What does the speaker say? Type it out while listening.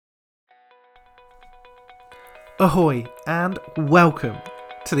Ahoy and welcome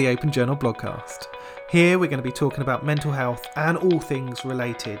to the Open Journal blogcast. Here we're going to be talking about mental health and all things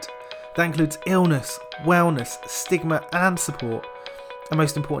related. That includes illness, wellness, stigma and support, and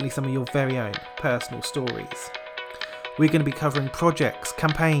most importantly some of your very own personal stories. We're going to be covering projects,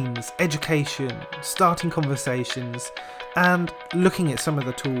 campaigns, education, starting conversations and looking at some of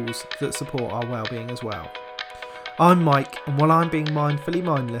the tools that support our well-being as well. I'm Mike, and while I'm being mindfully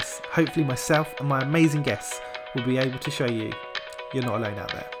mindless, hopefully myself and my amazing guests will be able to show you you're not alone out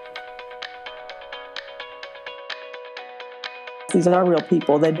there. These are real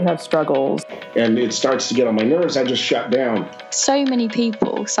people. They do have struggles. And it starts to get on my nerves. I just shut down. So many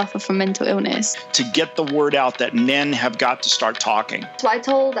people suffer from mental illness. To get the word out that men have got to start talking. So I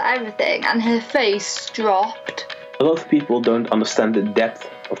told her everything and her face dropped. A lot of people don't understand the depth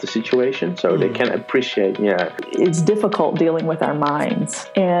of the situation, so they can appreciate, It's difficult dealing with our minds,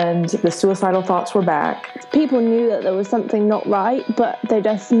 and the suicidal thoughts were back. People knew that there was something not right, but they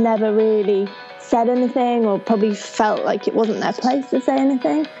just never really said anything, or probably felt like it wasn't their place to say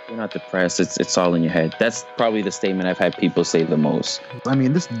anything. You're not depressed, it's all in your head. That's probably the statement I've had people say the most. I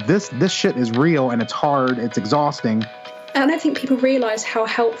mean, this shit is real, and it's hard, it's exhausting. And I don't think people realise how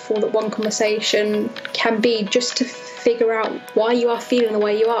helpful that one conversation can be just to figure out why you are feeling the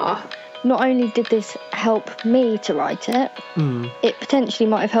way you are. Not only did this help me to write it, it potentially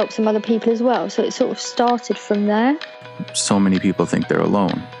might have helped some other people as well. So it sort of started from there. So many people think they're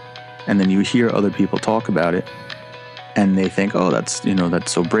alone. And then you hear other people talk about it and they think, oh, that's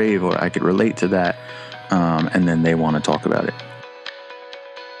so brave, or I could relate to that. And then they want to talk about it.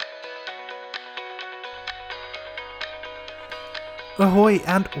 Ahoy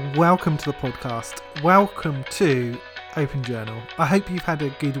and welcome to the podcast. Welcome to Open Journal. I hope you've had a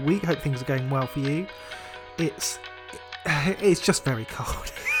good week. Hope things are going well for you. It's just very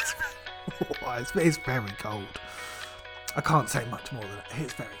cold. It's very cold. I can't say much more than that.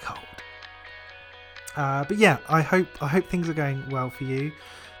 It's very cold. But yeah, I hope things are going well for you.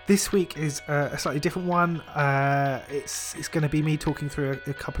 This week is a slightly different one. It's going to be me talking through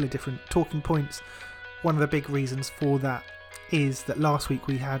a couple of different talking points. One of the big reasons for that is that last week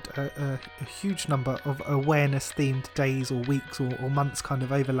we had a huge number of awareness themed days or weeks or months kind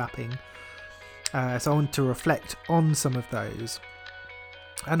of overlapping. So I want to reflect on some of those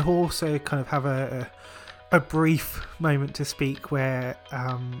and also kind of have a brief moment to speak where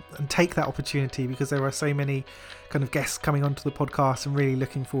and take that opportunity, because there are so many kind of guests coming onto the podcast and really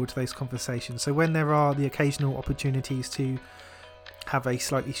looking forward to those conversations. So when there are the occasional opportunities to have a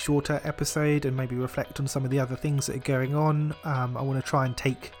slightly shorter episode and maybe reflect on some of the other things that are going on, I want to try and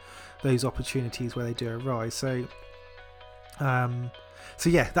take those opportunities where they do arise. So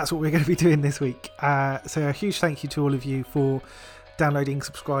yeah, that's what we're going to be doing this week. So a huge thank you to all of you for downloading,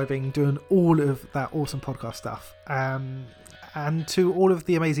 subscribing, doing all of that awesome podcast stuff, and to all of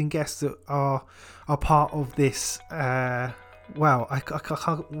the amazing guests that are part of this. I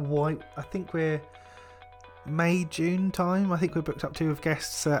think we're May-June time. I think we're booked up to with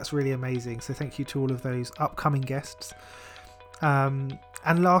guests, so that's really amazing. So thank you to all of those upcoming guests. And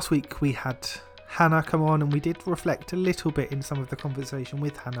last week we had Hannah come on, and we did reflect a little bit in some of the conversation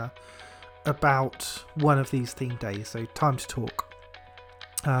with Hannah about one of these theme days, so time to talk.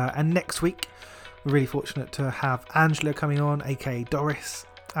 And next week we're really fortunate to have Angela coming on, aka Doris,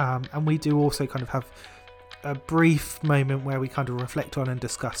 and we do also kind of have a brief moment where we kind of reflect on and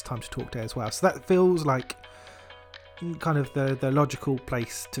discuss Time to Talk Day as well. So that feels like kind of the logical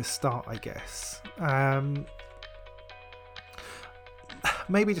place to start, I guess.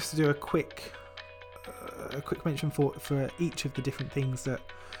 Maybe just to do a quick mention for each of the different things that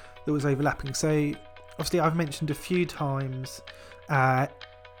was overlapping. So obviously I've mentioned a few times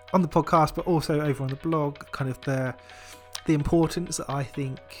on the podcast, but also over on the blog, kind of the importance that I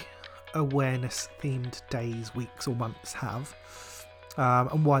think awareness themed days, weeks or months have,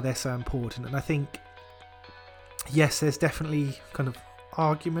 and why they're so important. And I think, yes, there's definitely kind of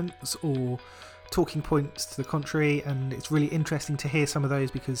arguments or talking points to the contrary, and it's really interesting to hear some of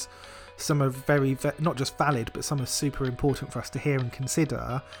those, because some are very not just valid, but some are super important for us to hear and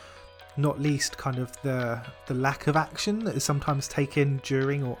consider, not least kind of the lack of action that is sometimes taken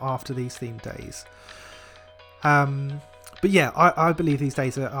during or after these themed days. But yeah, I believe these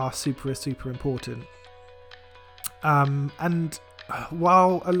days are super, super important. And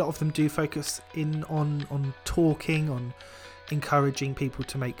while a lot of them do focus in on talking, on encouraging people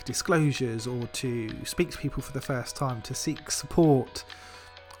to make disclosures or to speak to people for the first time, to seek support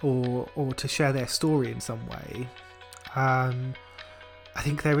or to share their story in some way, I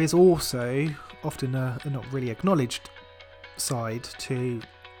think there is also often a not really acknowledged side to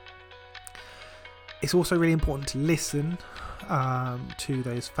It's also really important to listen to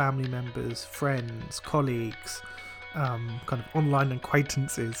those family members, friends, colleagues, kind of online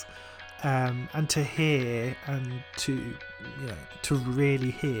acquaintances, and to hear and to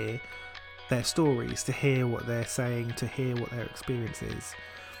really hear their stories, to hear what they're saying, to hear what their experience is.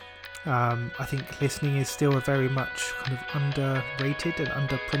 I think listening is still a very much kind of underrated and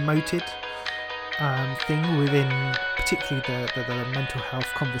under-promoted thing within particularly the mental health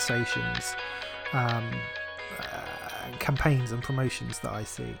conversations, campaigns and promotions that I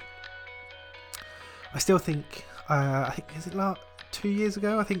see. I still think, is it 2 years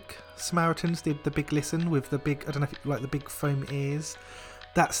ago, I think Samaritans did the big listen with the big, I don't know if you like the big foam ears.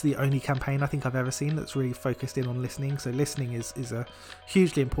 That's the only campaign I think I've ever seen that's really focused in on listening. So listening is a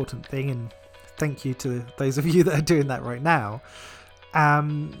hugely important thing, and thank you to those of you that are doing that right now.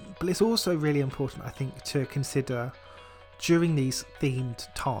 But it's also really important, I think, to consider during these themed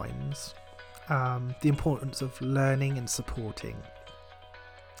times the importance of learning and supporting.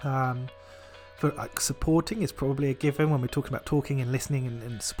 Supporting is probably a given when we're talking about talking and listening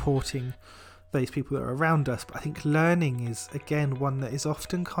and supporting those people that are around us, but I think learning is again one that is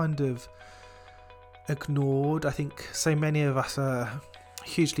often kind of ignored. I think so many of us are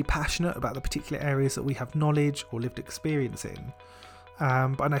hugely passionate about the particular areas that we have knowledge or lived experience in,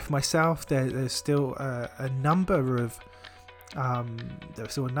 but I know for myself there's still a number of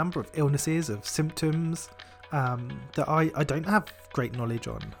illnesses, of symptoms that I don't have great knowledge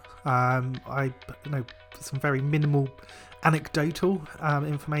on. I know some very minimal anecdotal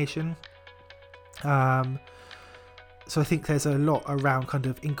information. So I think there's a lot around kind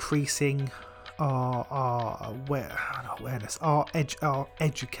of increasing our awareness, our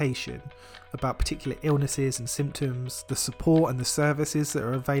education about particular illnesses and symptoms, the support and the services that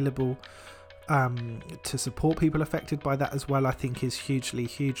are available to support people affected by that as well, I think is hugely,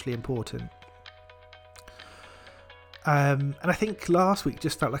 hugely important. And I think last week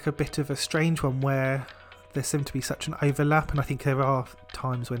just felt like a bit of a strange one where there seemed to be such an overlap, and I think there are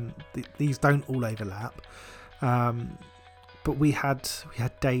times when these don't all overlap, but we had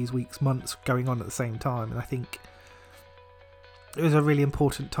days, weeks, months going on at the same time, and I think it was a really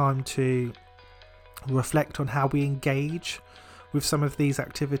important time to reflect on how we engage with some of these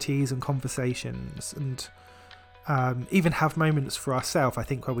activities and conversations, and even have moments for ourselves, I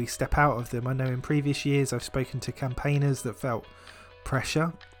think, where we step out of them. I know in previous years I've spoken to campaigners that felt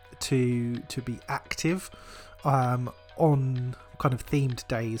pressure to be active on kind of themed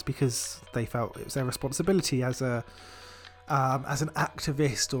days because they felt it was their responsibility as an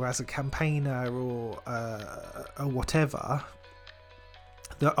activist or as a campaigner or whatever,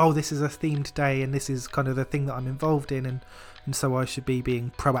 that this is a themed day and this is kind of the thing that I'm involved in, and so I should be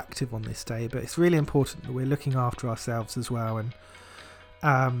being proactive on this day. But it's really important that we're looking after ourselves as well, and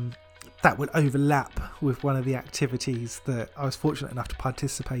that would overlap with one of the activities that I was fortunate enough to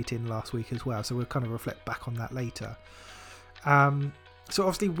participate in last week as well. So we'll kind of reflect back on that later. So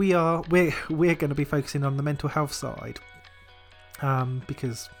obviously we're going to be focusing on the mental health side,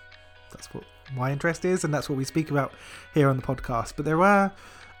 because that's what my interest is and that's what we speak about here on the podcast. But there were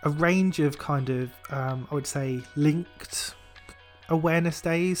a range of kind of, I would say, linked awareness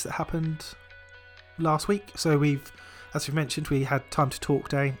days that happened last week. So as we've mentioned, we had Time to Talk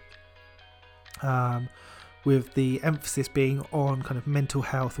Day, with the emphasis being on kind of mental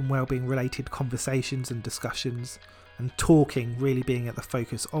health and wellbeing related conversations and discussions, and talking really being at the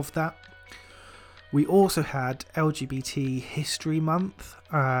focus of that. We also had LGBT History Month,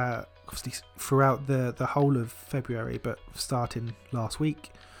 obviously throughout the whole of February, but starting last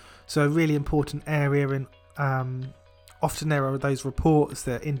week. So a really important area, and often there are those reports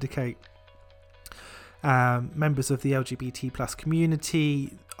that indicate members of the LGBT plus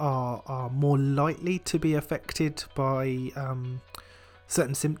community are more likely to be affected by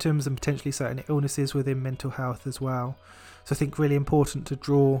certain symptoms and potentially certain illnesses within mental health as well. So I think really important to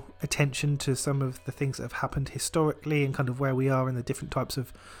draw attention to some of the things that have happened historically and kind of where we are in the different types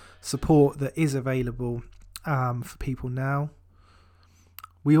of support that is available for people now.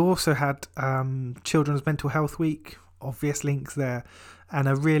 We also had Children's Mental Health Week, obvious links there, and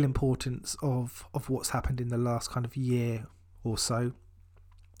a real importance of what's happened in the last kind of year or so,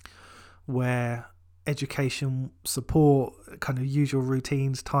 where education, support, kind of usual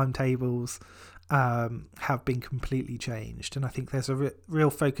routines, timetables have been completely changed. And I think there's a real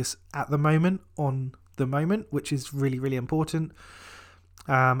focus at the moment on the moment, which is really, really important.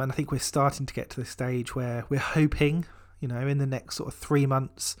 And I think we're starting to get to the stage where we're hoping, in the next sort of 3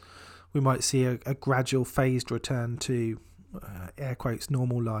 months, we might see a gradual phased return to, air quotes,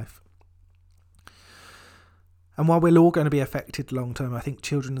 normal life. And while we're all going to be affected long term, I think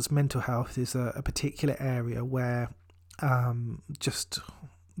children's mental health is a particular area where just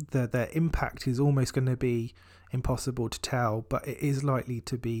their impact is almost going to be impossible to tell, but it is likely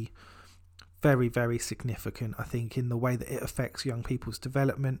to be very, very significant, I think, in the way that it affects young people's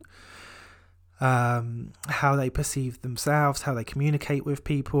development, how they perceive themselves, how they communicate with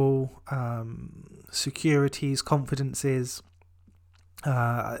people, securities, confidences.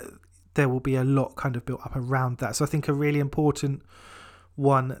 There will be a lot kind of built up around that. So I think a really important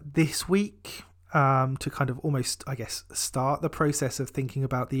one this week, to kind of almost, I guess, start the process of thinking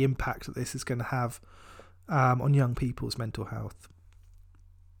about the impact that this is going to have on young people's mental health.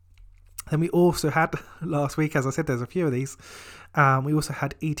 Then we also had, last week, as I said, there's a few of these, we also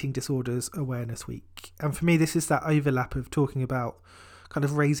had Eating Disorders Awareness Week. And for me, this is that overlap of talking about kind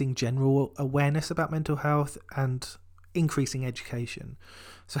of raising general awareness about mental health and increasing education.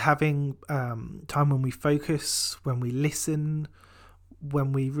 So having time when we focus, when we listen,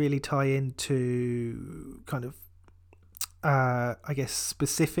 when we really tie into kind of, I guess,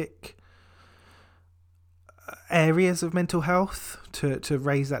 specific areas of mental health to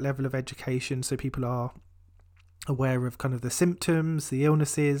raise that level of education so people are aware of kind of the symptoms, the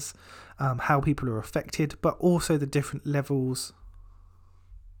illnesses, how people are affected, but also the different levels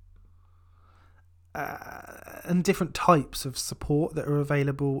and different types of support that are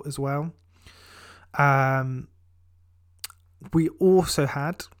available as well. We also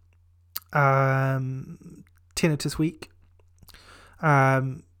had Tinnitus Week.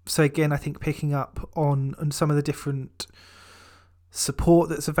 So again, I think picking up on some of the different support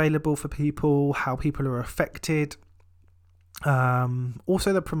that's available for people, how people are affected.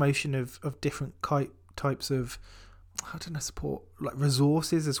 Also the promotion of different types of, I don't know, support, like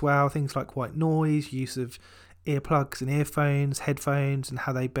resources as well, things like white noise, use of earplugs and earphones, headphones, and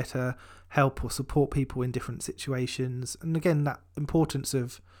how they better help or support people in different situations. And again, that importance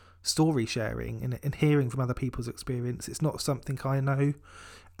of story sharing and hearing from other people's experience. It's not something I know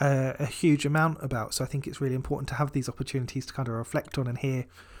a huge amount about, so I think it's really important to have these opportunities to kind of reflect on and hear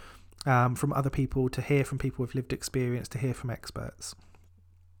from other people, to hear from people with lived experience, to hear from experts.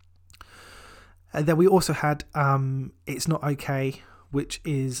 And then we also had It's Not Okay, which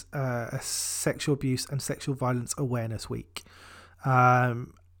is a sexual abuse and sexual violence awareness week.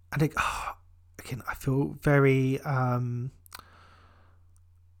 And again, I feel very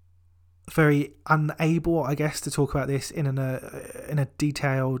very unable, I guess, to talk about this in a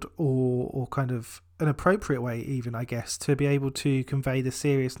detailed or kind of an appropriate way, even, I guess, to be able to convey the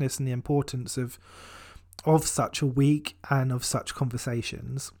seriousness and the importance of such a week and of such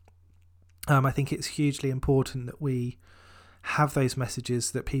conversations. I think it's hugely important that we have those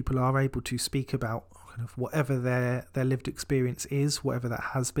messages, that people are able to speak about kind of whatever their lived experience is, whatever that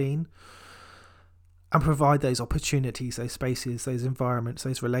has been, and provide those opportunities, those spaces, those environments,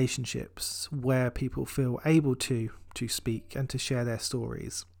 those relationships where people feel able to speak and to share their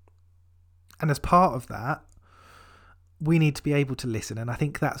stories. And as part of that, we need to be able to listen. And I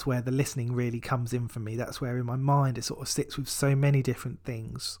think that's where the listening really comes in for me. That's where in my mind it sort of sits with so many different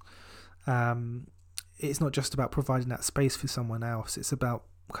things. It's not just about providing that space for someone else. It's about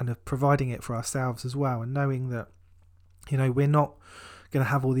kind of providing it for ourselves as well, and knowing that, you know, we're not going to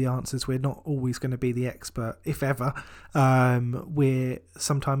have all the answers. We're not always going to be the expert, if ever. We're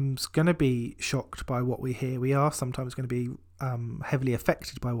sometimes going to be shocked by what we hear. We are sometimes going to be heavily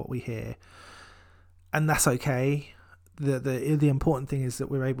affected by what we hear, and that's okay. The important thing is that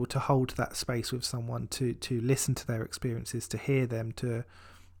we're able to hold that space with someone, to listen to their experiences, to hear them, to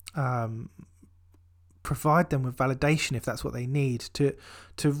provide them with validation if that's what they need, to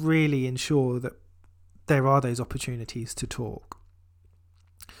really ensure that there are those opportunities to talk.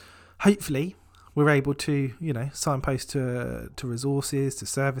 Hopefully we're able to, you know, signpost to resources, to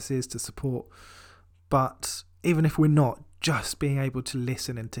services, to support. But even if we're not, just being able to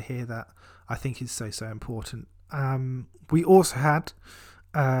listen and to hear that, I think is so important. We also had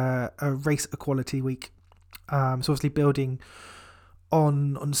a Race Equality Week. So obviously building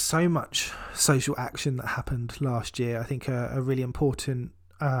on so much social action that happened last year, I think a really important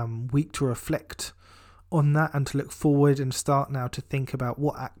week to reflect on that and to look forward and start now to think about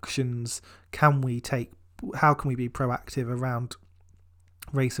what actions can we take, how can we be proactive around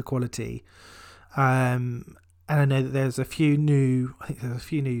race equality. And I know that there's a few new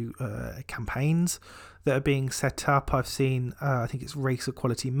campaigns that are being set up. I've seen, I think it's Race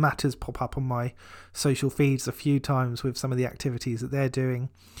Equality Matters pop up on my social feeds a few times with some of the activities that they're doing.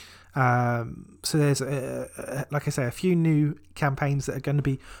 So there's, like I say, a few new campaigns that are going to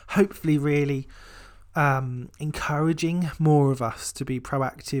be hopefully really encouraging more of us to be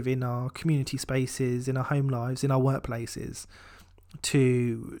proactive in our community spaces, in our home lives, in our workplaces,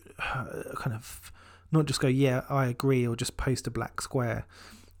 to kind of not just go, yeah, I agree, or just post a black square,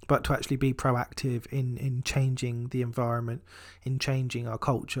 but to actually be proactive in changing the environment, in changing our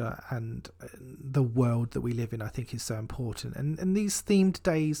culture and the world that we live in, I think is so important. And these themed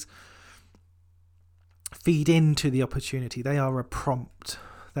days feed into the opportunity. They are a prompt.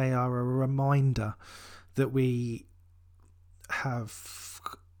 They are a reminder that we have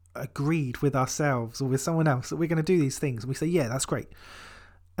agreed with ourselves or with someone else that we're going to do these things. And we say, yeah, that's great.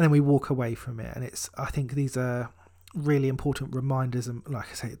 And then we walk away from it. And I think these are really important reminders. And like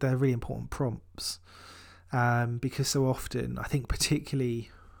I say, they're really important prompts. Because so often, I think particularly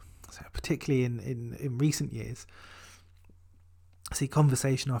in recent years, I see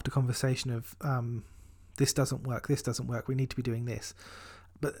conversation after conversation of this doesn't work, we need to be doing this.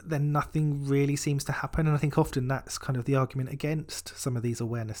 But then nothing really seems to happen. And I think often that's kind of the argument against some of these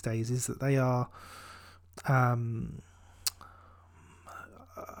awareness days, is that they are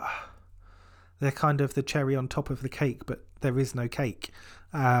they're kind of the cherry on top of the cake, but there is no cake.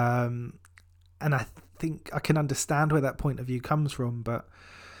 And I think I can understand where that point of view comes from, but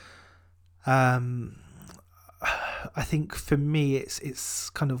I think for me it's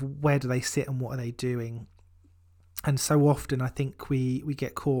kind of, where do they sit and what are they doing? And so often I think we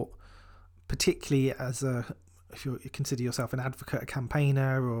get caught, particularly if you consider yourself an advocate, a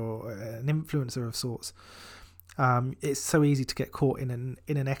campaigner, or an influencer of sorts, it's so easy to get caught in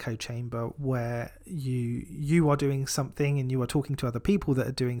an echo chamber where you are doing something and you are talking to other people that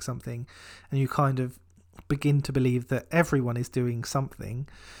are doing something, and you kind of begin to believe that everyone is doing something,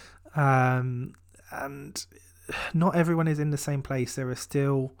 and not everyone is in the same place. There are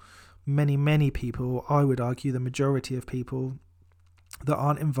still many people, I would argue the majority of people, that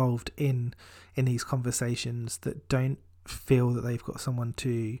aren't involved in these conversations, that don't feel that they've got someone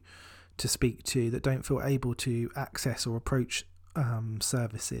to speak to, that don't feel able to access or approach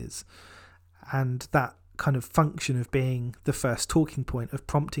services. And that kind of function of being the first talking point, of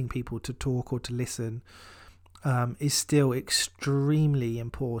prompting people to talk or to listen, is still extremely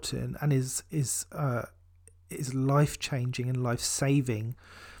important, and is life-changing and life-saving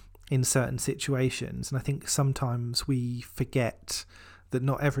in certain situations. And I think sometimes we forget that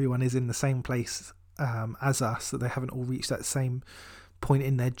not everyone is in the same place as us, that they haven't all reached that same point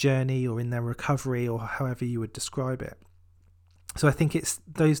in their journey or in their recovery, or however you would describe it. So I think it's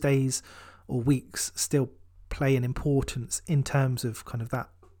those days or weeks still play an importance in terms of kind of that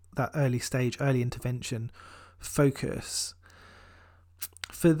early stage, early intervention focus.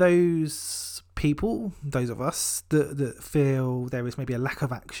 For those people, those of us that feel there is maybe a lack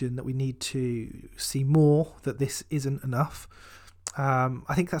of action, that we need to see more, that this isn't enough,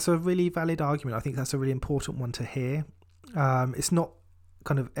 I think that's a really valid argument. I think that's a really important one to hear. It's not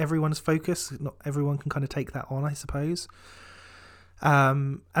kind of everyone's focus. Not everyone can kind of take that on, I suppose.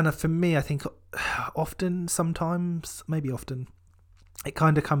 And for me, I think often, it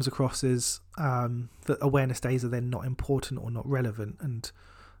kind of comes across as that awareness days are then not important or not relevant, and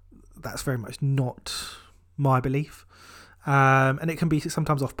that's very much not my belief. And it can be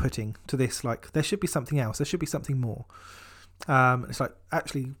sometimes off-putting to this, like, there should be something else, there should be something more. It's like,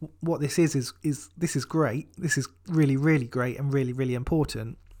 actually, what this is this is great, this is really, really great and really, really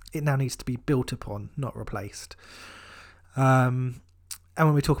important. It now needs to be built upon, not replaced. And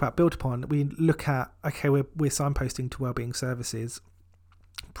when we talk about built upon, we look at, okay, we're signposting to wellbeing services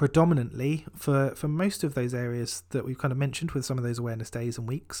predominantly for most of those areas that we've kind of mentioned with some of those awareness days and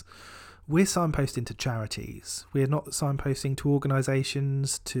weeks. We're signposting to charities. We're not signposting to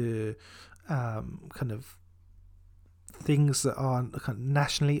organisations, to kind of things that are kind of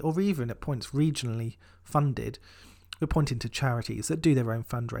nationally or even at points regionally funded. We're pointing to charities that do their own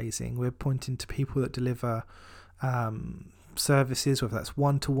fundraising. We're pointing to people that deliver services, whether that's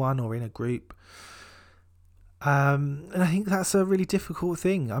one-to-one or in a group. And I think that's a really difficult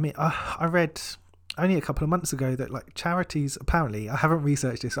thing. I mean, I read only a couple of months ago that, like, charities, apparently, I haven't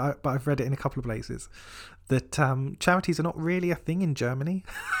researched this, but I've read it in a couple of places, that charities are not really a thing in Germany.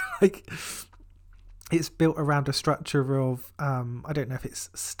 Like, it's built around a structure of, I don't know if it's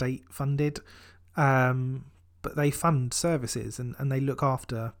state funded, but they fund services and they look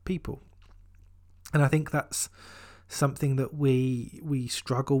after people. And I think that's something that we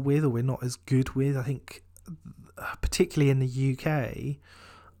struggle with, or we're not as good with. I think, particularly in the UK,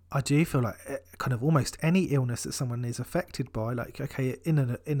 I do feel like kind of almost any illness that someone is affected by, like, okay, in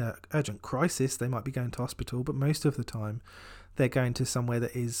a urgent crisis, they might be going to hospital, but most of the time they're going to somewhere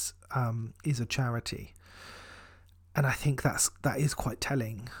that is a charity. And I think that is quite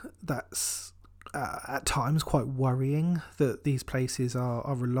telling. That's at times quite worrying that these places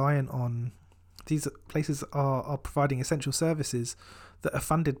are reliant on. These places are providing essential services that are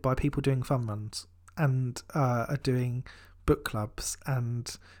funded by people doing fun runs and are doing book clubs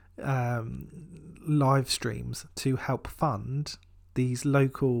and live streams to help fund these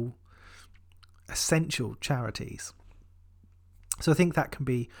local essential charities. So I think that can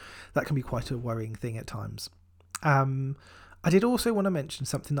be quite a worrying thing at times. I did also want to mention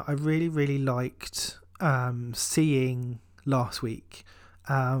something that I really, really liked seeing last week,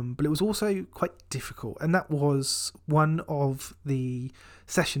 but it was also quite difficult, and that was one of the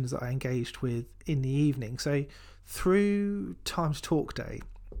sessions that I engaged with in the evening. So through Time to Talk Day,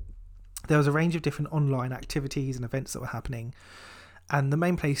 there was a range of different online activities and events that were happening, and the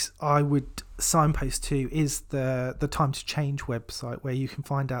main place I would signpost to is the Time to Change website, where you can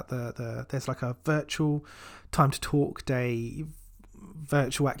find out there's like a virtual Time to Talk Day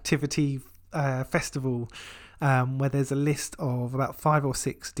virtual activity festival, where there's a list of about 5 or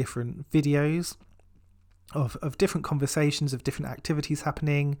 6 different videos of different conversations, of different activities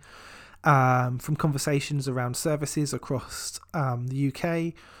happening, from conversations around services across the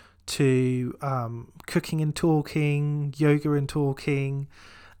UK to cooking and talking, yoga and talking.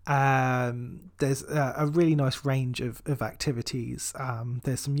 There's a really nice range of activities.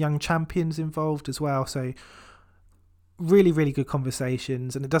 There's some young champions involved as well, so really, really good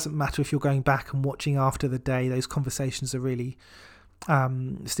conversations. And it doesn't matter if you're going back and watching after the day, those conversations are really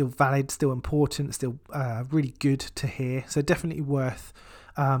still valid, still important, still really good to hear. So definitely worth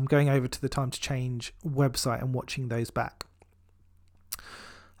going over to the Time to Change website and watching those back.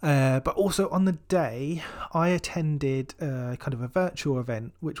 But also on the day, I attended kind of a virtual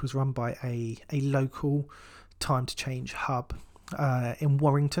event which was run by a local Time to Change hub in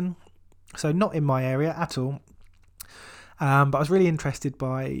Warrington. So not in my area at all, but I was really interested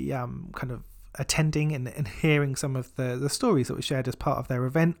by kind of attending and hearing some of the stories that were shared as part of their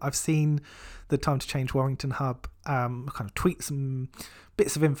event. I've seen the Time to Change Warrington hub kind of tweet some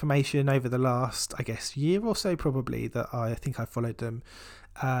bits of information over the last, I guess, year or so probably, that I think I followed them.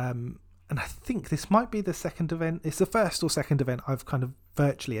 And I think this might be the second event. It's the first or second event I've kind of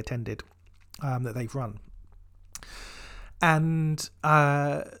virtually attended that they've run. And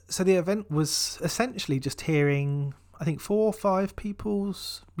so the event was essentially just hearing, I think, 4 or 5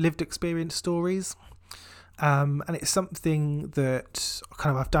 people's lived experience stories. And it's something that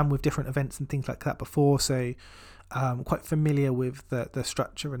kind of I've done with different events and things like that before. So quite familiar with the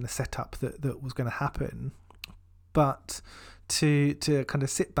structure and the setup that was going to happen. But to kind of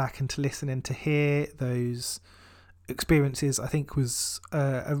sit back and to listen and to hear those experiences, I think was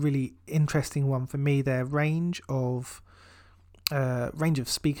a really interesting one for me. Their range of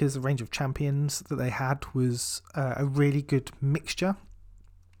speakers, a range of champions that they had was a really good mixture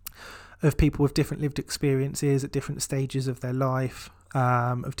of people with different lived experiences at different stages of their life,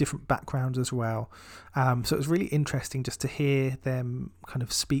 of different backgrounds as well. So it was really interesting just to hear them kind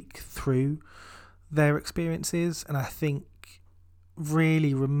of speak through their experiences, and I think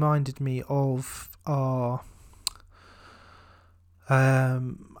really reminded me of our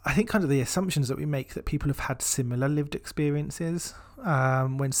I think kind of the assumptions that we make that people have had similar lived experiences,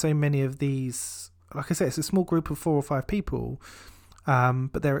 when so many of these, like I say, it's a small group of 4 or 5 people,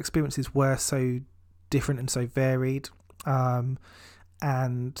 but their experiences were so different and so varied, and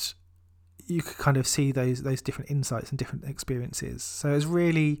you could kind of see those different insights and different experiences. So it was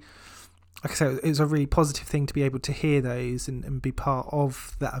really, like I said, it was a really positive thing to be able to hear those and be part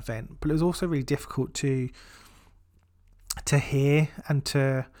of that event. But it was also really difficult to hear and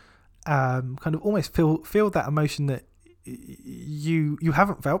to kind of almost feel that emotion that you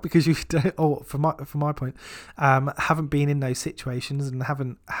haven't felt, because you don't, or from my point, haven't been in those situations and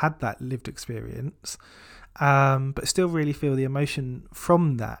haven't had that lived experience, but still really feel the emotion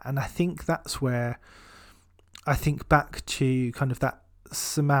from that. And I think that's where I think back to kind of that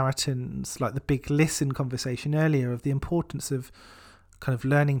Samaritans, like the big listen conversation earlier, of the importance of kind of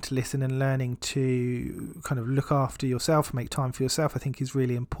learning to listen and learning to kind of look after yourself and make time for yourself. I think is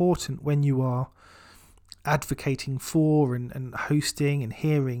really important when you are advocating for and hosting and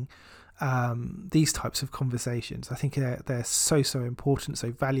hearing these types of conversations. I think they're so important,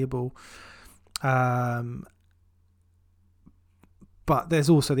 so valuable. But there's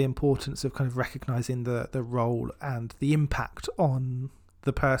also the importance of kind of recognizing the role and the impact on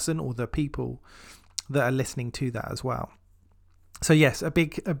the person or the people that are listening to that as well. So yes, a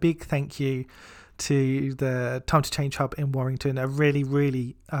big thank you to the Time to Change Hub in Warrington. A really,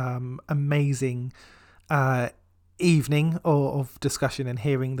 really amazing evening of discussion and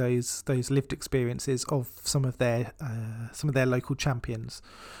hearing those lived experiences of some of their local champions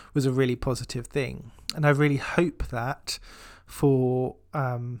was a really positive thing. And I really hope that for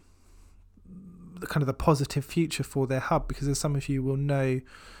the kind of the positive future for their hub, because as some of you will know,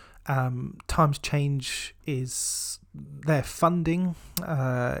 Times Change is their funding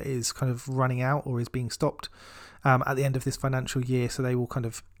is kind of running out or is being stopped at the end of this financial year, so they will kind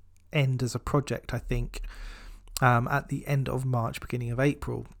of end as a project, I think, at the end of March, beginning of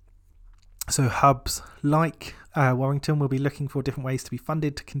April. So hubs like Warrington will be looking for different ways to be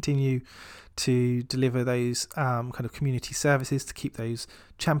funded to continue to deliver those kind of community services, to keep those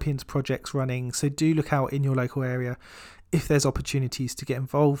champions projects running. So do look out in your local area if there's opportunities to get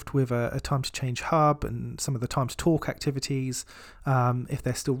involved with a Time to Change hub and some of the Time to Talk activities, if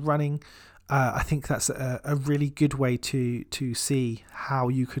they're still running. I think that's a really good way to see how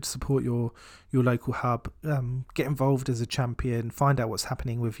you could support your local hub. Get involved as a champion, find out what's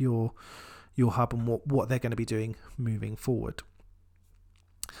happening with your hub and what they're going to be doing moving forward.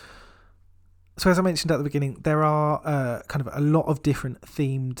 So as I mentioned at the beginning, there are kind of a lot of different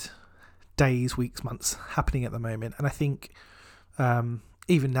themed days, weeks, months happening at the moment, and I think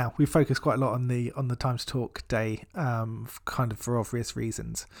even now we focus quite a lot on the Time to Talk day, kind of for obvious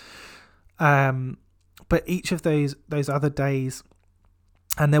reasons. But each of those other days,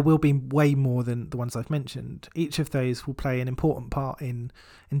 and there will be way more than the ones I've mentioned, each of those will play an important part in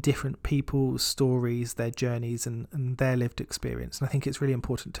different people's stories, their journeys and their lived experience. And I think it's really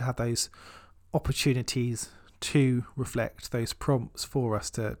important to have those opportunities to reflect, those prompts for us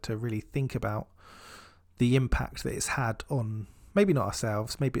to really think about the impact that it's had on maybe not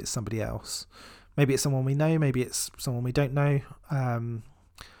ourselves, maybe it's somebody else, maybe it's someone we know, maybe it's someone we don't know. And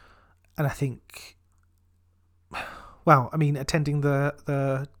I think, well, I mean, attending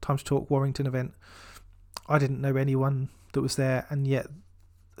the Time to Talk Warrington event, I didn't know anyone that was there, and yet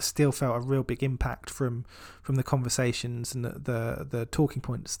still felt a real big impact from the conversations and the talking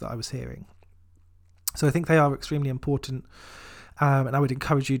points that I was hearing. So I think they are extremely important, and I would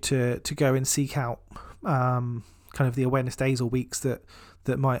encourage you to go and seek out kind of the awareness days or weeks that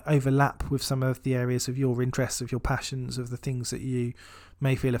might overlap with some of the areas of your interests, of your passions, of the things that you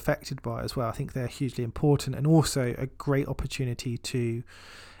may feel affected by as well. I think they're hugely important, and also a great opportunity to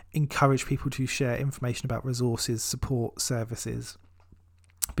encourage people to share information about resources, support, services,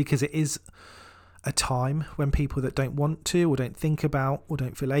 because it is a time when people that don't want to or don't think about or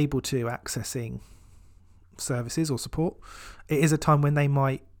don't feel able to accessing services or support, it is a time when they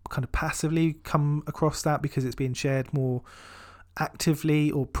might kind of passively come across that because it's being shared more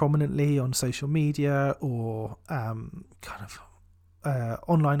actively or prominently on social media or kind of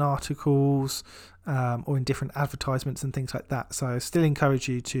online articles or in different advertisements and things like that. So I still encourage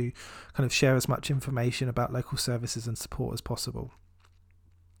you to kind of share as much information about local services and support as possible.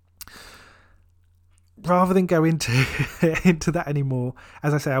 Rather than go into that anymore,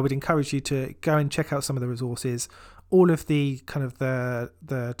 as I say, I would encourage you to go and check out some of the resources. All of the kind of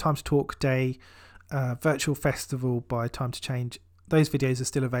the Time to Talk Day virtual festival by Time to Change, those videos are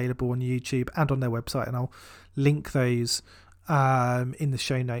still available on YouTube and on their website, and I'll link those in the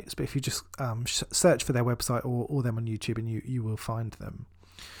show notes. But if you just search for their website or them on YouTube, and you will find them.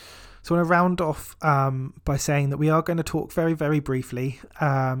 So I want to round off by saying that we are going to talk very, very briefly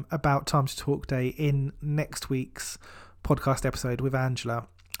about Time to Talk Day in next week's podcast episode with Angela.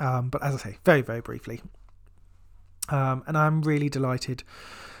 But as I say, very, very briefly. And I'm really delighted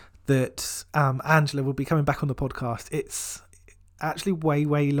that Angela will be coming back on the podcast. It's actually way,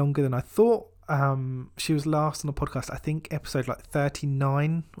 way longer than I thought. She was last on the podcast, I think, episode like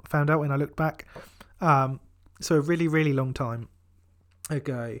 39, I found out when I looked back. So a really, really long time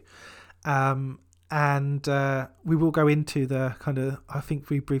ago. And we will go into the kind of, I think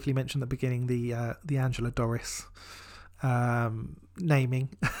we briefly mentioned at the beginning, the Angela Doris naming,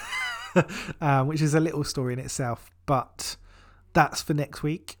 which is a little story in itself, but that's for next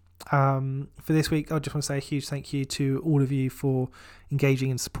week. For this week, I just want to say a huge thank you to all of you for engaging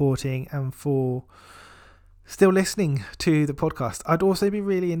and supporting and for still listening to the podcast. I'd also be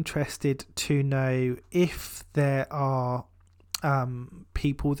really interested to know if there are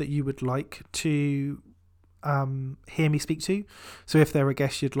people that you would like to hear me speak to. So if there are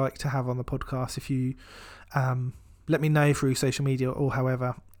guests you'd like to have on the podcast, if you let me know through social media or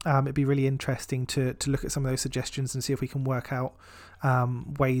however, it'd be really interesting to look at some of those suggestions and see if we can work out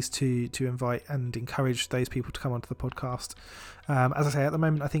ways to invite and encourage those people to come onto the podcast. As I say, at the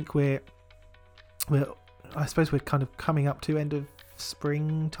moment, I think we're I suppose we're kind of coming up to end of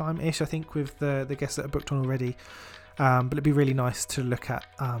springtime-ish, I think, with the guests that are booked on already. But it'd be really nice to look at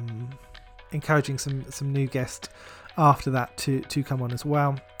encouraging some new guests after that to come on as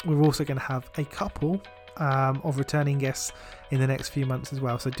well. We're also going to have a couple of returning guests in the next few months as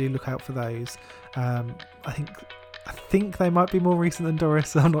well, so do look out for those. I think they might be more recent than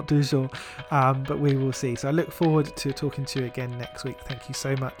Doris, I'm not too sure, but we will see. So I look forward to talking to you again next week. Thank you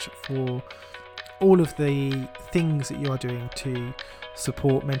so much for all of the things that you are doing to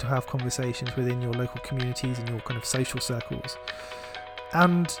support mental health conversations within your local communities and your kind of social circles,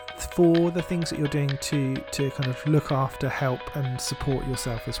 and for the things that you're doing to kind of look after, help and support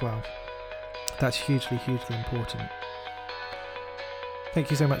yourself as well. That's hugely important. Thank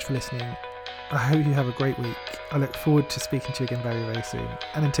you so much for listening. I hope you have a great week. I look forward to speaking to you again very, very soon.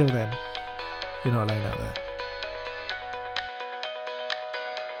 And until then, you're not alone out there.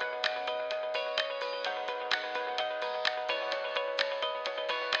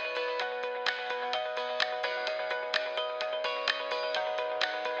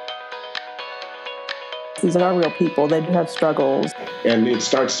 These are real people. They do have struggles. And it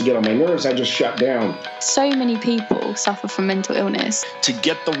starts to get on my nerves. I just shut down. So many people suffer from mental illness. To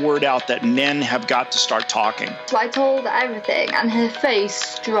get the word out that men have got to start talking. So I told her everything, and her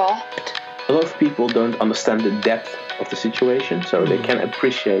face dropped. A lot of people don't understand the depth of the situation, so they can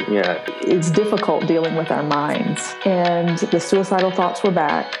appreciate, It's difficult dealing with our minds, and the suicidal thoughts were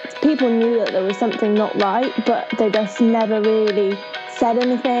back. People knew that there was something not right, but they just never really said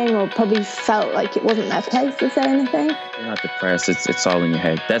anything, or probably felt like it wasn't their place to say anything. You're not depressed. It's all in your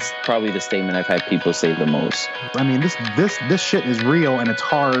head. That's probably the statement I've had people say the most. I mean, this shit is real, and it's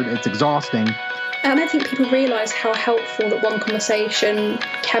hard. It's exhausting. And I think people realise how helpful that one conversation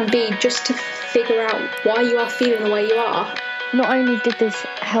can be, just to figure out why you are feeling the way you are. Not only did this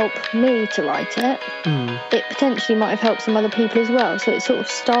help me to write it, it potentially might have helped some other people as well. So it sort of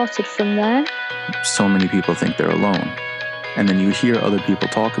started from there. So many people think they're alone. And then you hear other people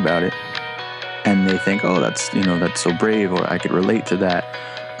talk about it and they think, oh, that's so brave, or I could relate to that.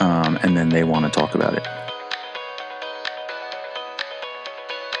 And then they want to talk about it.